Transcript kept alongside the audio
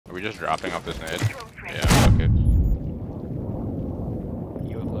Are we just dropping off this nade? Yeah, okay.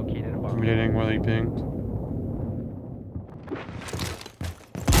 You have located a bomb. Communicating where they pinged.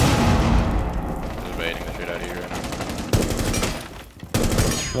 Just baiting the shit out of you right now.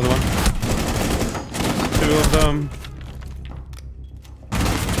 Another one. Two of them.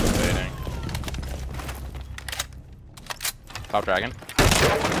 Just baiting. Top dragon.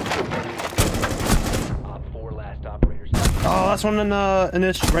 Op 4 last operators. Oh, that's one in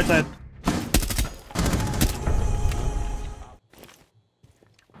this right side.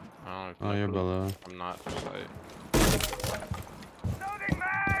 Oh, you're below. I'm not just like.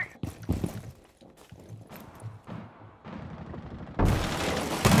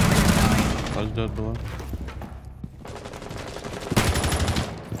 I was dead below.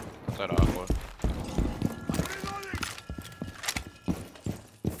 What's that aqua?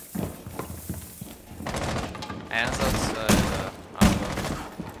 And that's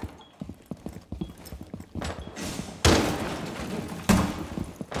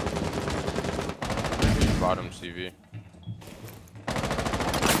Bottom CV.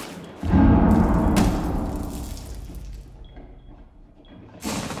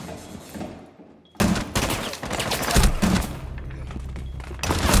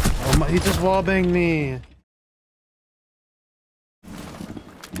 Oh my, he just wallbanged me.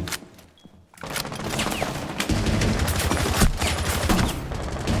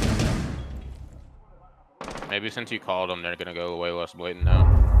 Maybe since you called them, they're gonna go way less blatant now.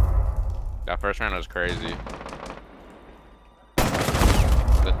 That first round was crazy.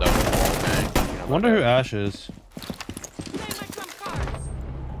 The double wall bang. You know I wonder who Ash is.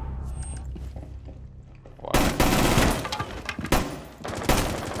 What?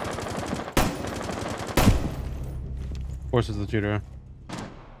 Of course, it's the tutor.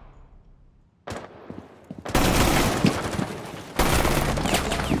 4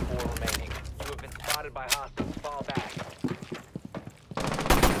 remaining. You have been spotted by hostiles. Fall back.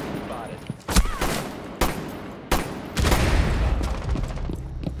 Spotted.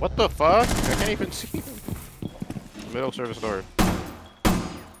 What the fuck? I can't even see him. Middle service door.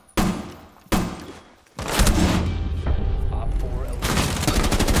 Op 4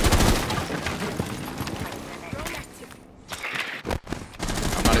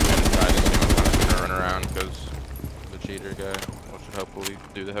 I'm not even trying to see him. I'm just gonna run around because the cheater guy should hopefully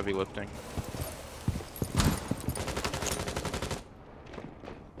do the heavy lifting.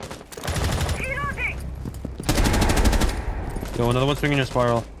 Yo, another one swinging your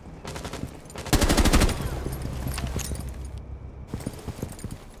spiral.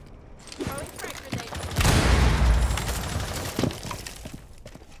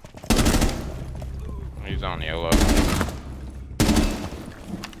 He's on yellow.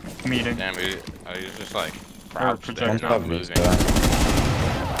 Meeting. Damn, he's just like crouched there, projectile. not moving.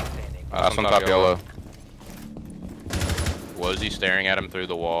 That's on top yellow. Was he staring at him through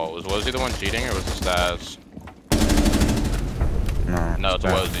the wall? Was he the one cheating or was it Staz? No, it's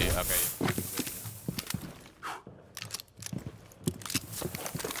Wozy. Okay.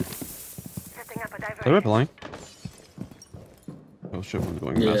 They're rippling. Oh shit, one's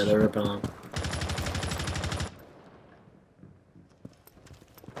going Yeah, mess. they're ripping on.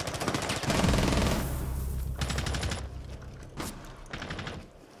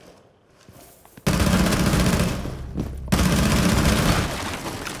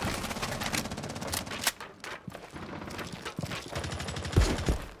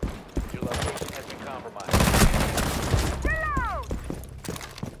 Your location has been compromised.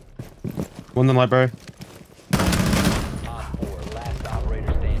 One in the library. Op 4 last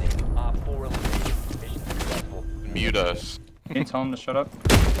operator standing. Op 4 eliminated. Mission successful. Mute us. Can you tell him to shut up?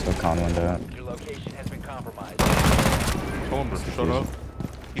 So con window. Your location has been compromised. Told him to shut up.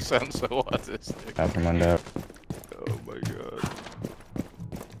 He sounds so autistic. Bathroom window. Oh my god.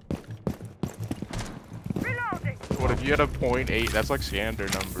 What if you had a .8? That's like Sander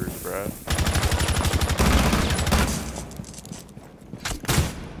numbers, bruh.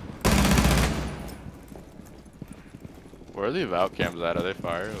 Where are the Valk cams at? Are they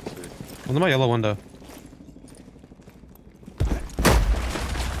fire? Let's see. One's in my yellow window.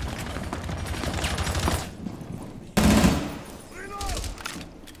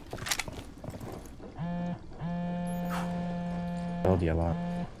 Build yellow.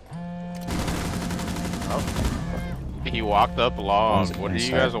 Oh. He walked up long. One's What are you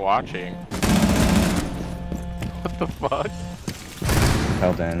inside. guys watching? What the fuck?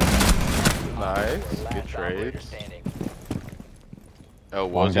 Held in. Nice. Good Last operator trades. standing. Oh,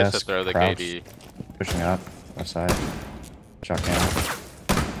 Long was just to desk, throw the crouch. KD. Pushing up. Left side. Shotgun.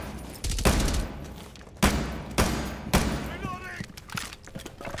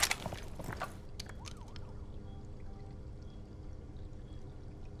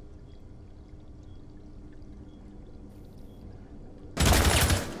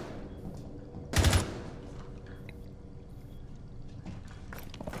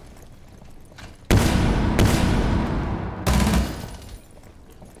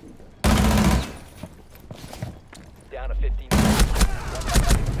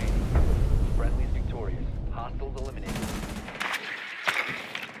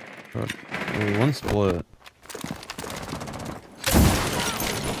 Oh, one split.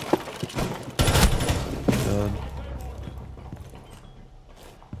 Dead.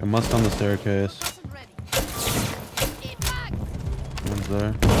 I must on the staircase. One's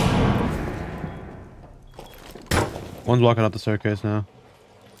there. One's walking up the staircase now.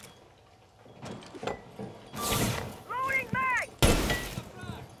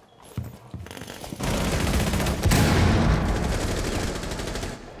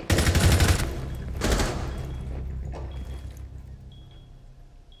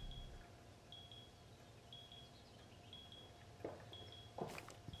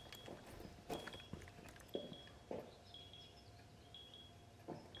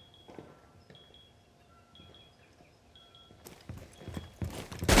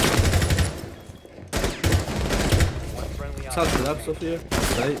 Touch it up, Sophia.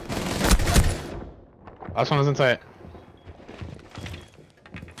 Tight. Last one was inside.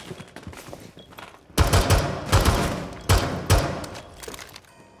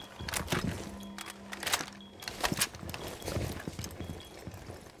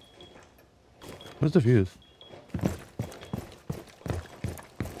 Where's the fuse?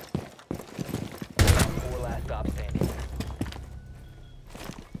 Four last stop standing.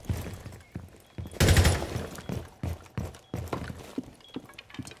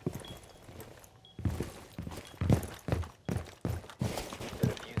 The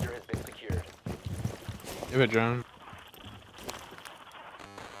diffuser has been secured. Give it drone.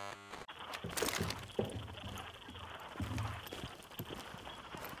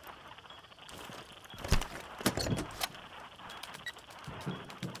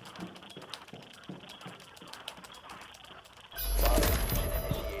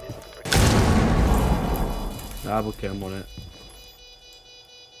 Double cam on it.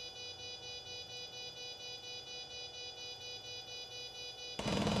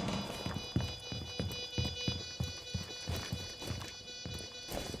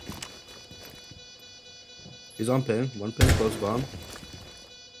 He's on pin. One pin, close bomb.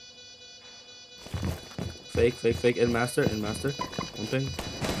 Fake, fake, fake. In master, in master. One pin.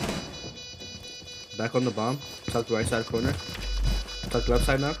 Back on the bomb. Tuck right side corner. Tuck left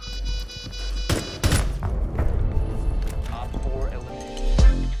side now.